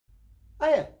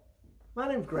Hiya, my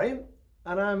name's Graham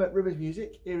and I'm at Rivers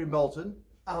Music here in Bolton,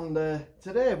 and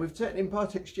today we've taken in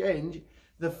part exchange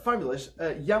the fabulous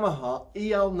Yamaha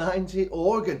EL90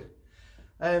 Organ.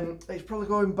 It's probably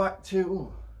going back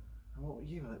to, what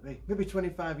year will it be? Maybe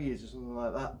 25 years or something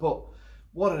like that, but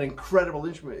what an incredible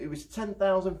instrument. It was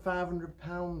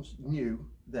 £10,500 new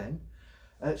then,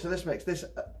 so this makes this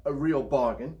a real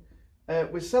bargain.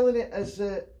 We're selling it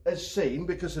as seen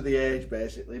because of the age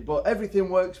basically, but everything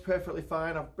works perfectly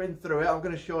fine. I've been through it. I'm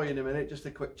going to show you in a minute, just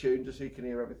a quick tune just so you can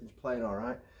hear everything's playing all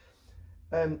right.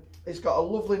 It's got a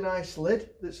lovely nice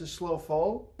lid that's a slow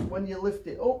fall. When you lift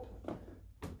it up,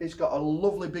 it's got a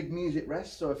lovely big music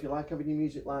rest, so if you like having your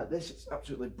music like this, it's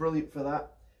absolutely brilliant for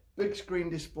that. Big screen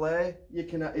display.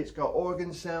 It's got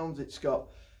organ sounds, it's got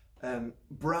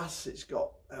brass, it's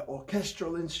got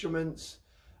orchestral instruments.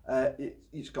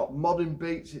 It's got modern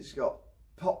beats, it's got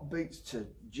pop beats to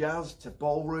jazz to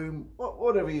ballroom,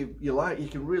 whatever you like. You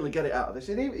can really get it out of this.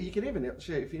 And you can even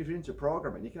actually, if you're into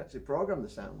programming, you can actually program the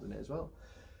sounds in it as well.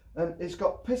 And it's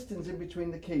got pistons in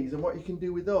between the keys, and what you can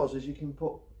do with those is you can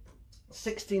put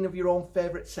 16 of your own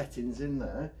favourite settings in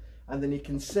there, and then you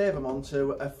can save them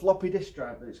onto a floppy disk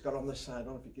drive that it's got on this side. I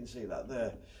don't know if you can see that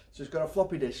there. So it's got a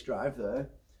floppy disk drive there.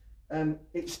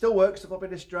 It still works, the floppy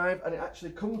disk drive, and it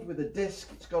actually comes with a disc.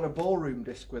 It's got a ballroom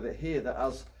disc with it here that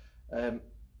has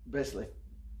basically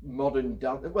modern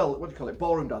dance, well, what do you call it,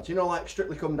 ballroom dance, you know, like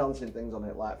Strictly Come Dancing things on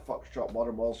it, like foxtrot,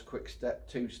 modern waltz, quick step,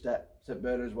 two-step, St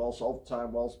Bernard's waltz, old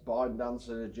time waltz, barn dance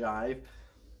and a jive.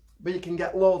 But you can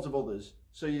get loads of others.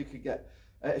 So you could get,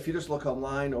 if you just look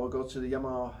online or go to the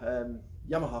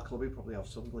Yamaha Club, he probably have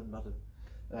Sunderland Madden,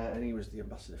 and he was the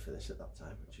ambassador for this at that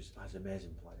time, which is an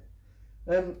amazing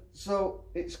player. So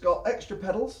it's got extra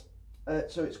pedals,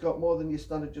 so it's got more than your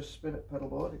standard just spin it pedal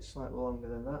board. It's slightly longer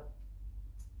than that.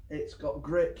 It's got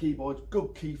great keyboards,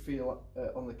 good key feel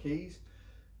on the keys.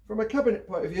 From a cabinet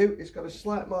point of view, it's got a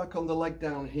slight mark on the leg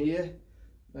down here.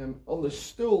 On the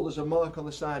stool there's a mark on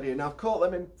the side here. Now I've caught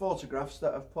them in photographs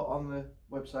that I've put on the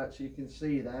website so you can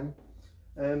see them.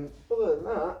 Other than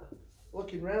that,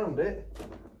 looking round it,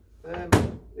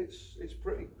 it's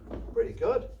pretty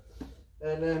good.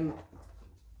 And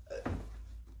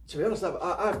to be honest,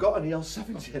 I've got an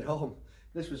EL90 at home.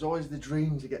 This was always the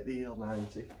dream to get the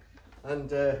EL90, and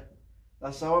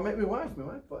that's how I met my wife. My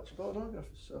wife bought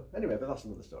autographers. So anyway, but that's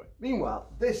another story. Meanwhile,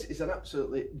 this is an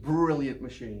absolutely brilliant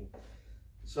machine.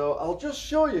 So I'll just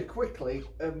show you quickly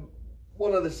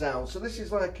one of the sounds. So this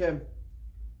is like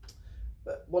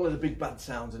one of the big bad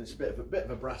sounds, and it's a bit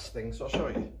of a brass thing. So I'll show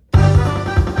you.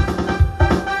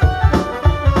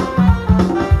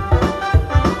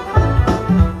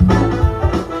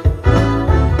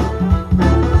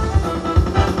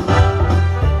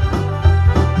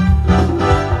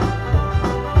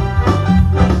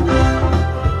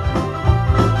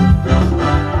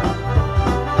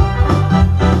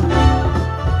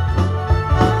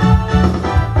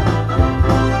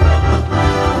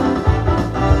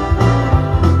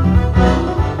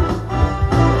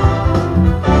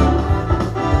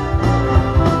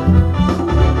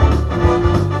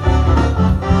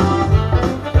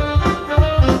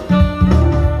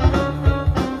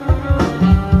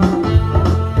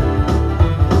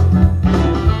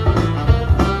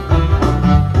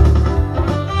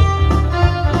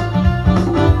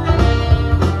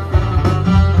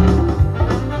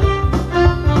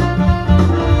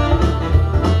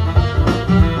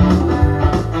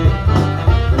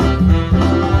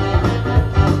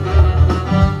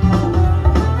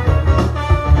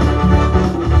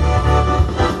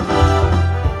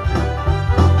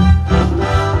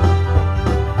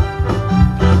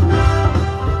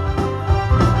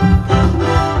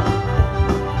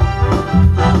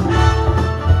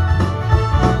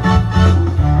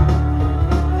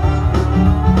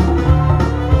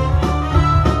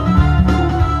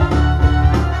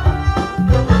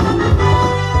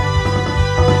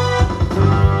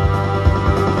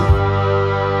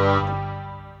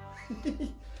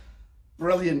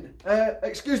 Brilliant.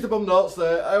 Excuse the bum notes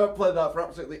there. I haven't played that for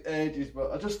absolutely ages,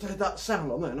 but I just heard that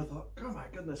sound on there and I thought, oh my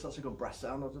goodness, that's a good brass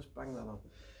sound. I'll just bang that on.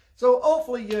 So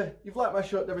hopefully you've liked my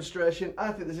short demonstration.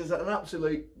 I think this is an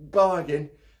absolute bargain,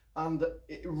 and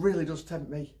it really does tempt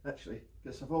me actually,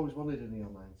 because I've always wanted an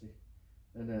EL90,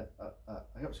 and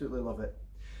I absolutely love it.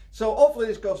 So hopefully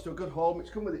this goes to a good home. It's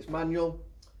come with its manual.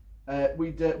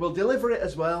 We'll deliver it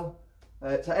as well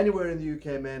to anywhere in the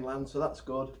UK mainland, so that's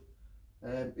good.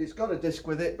 It's got a disc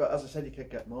with it, but as I said, you can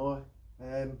get more.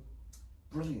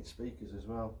 Brilliant speakers as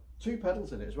well. 2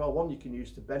 pedals in it as well. One you can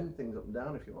use to bend things up and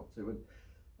down if you want to,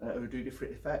 and do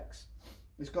different effects.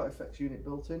 It's got effects unit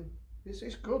built in.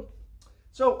 It's good.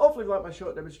 So hopefully you like my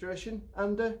short demonstration,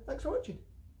 and thanks for watching.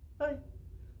 Bye.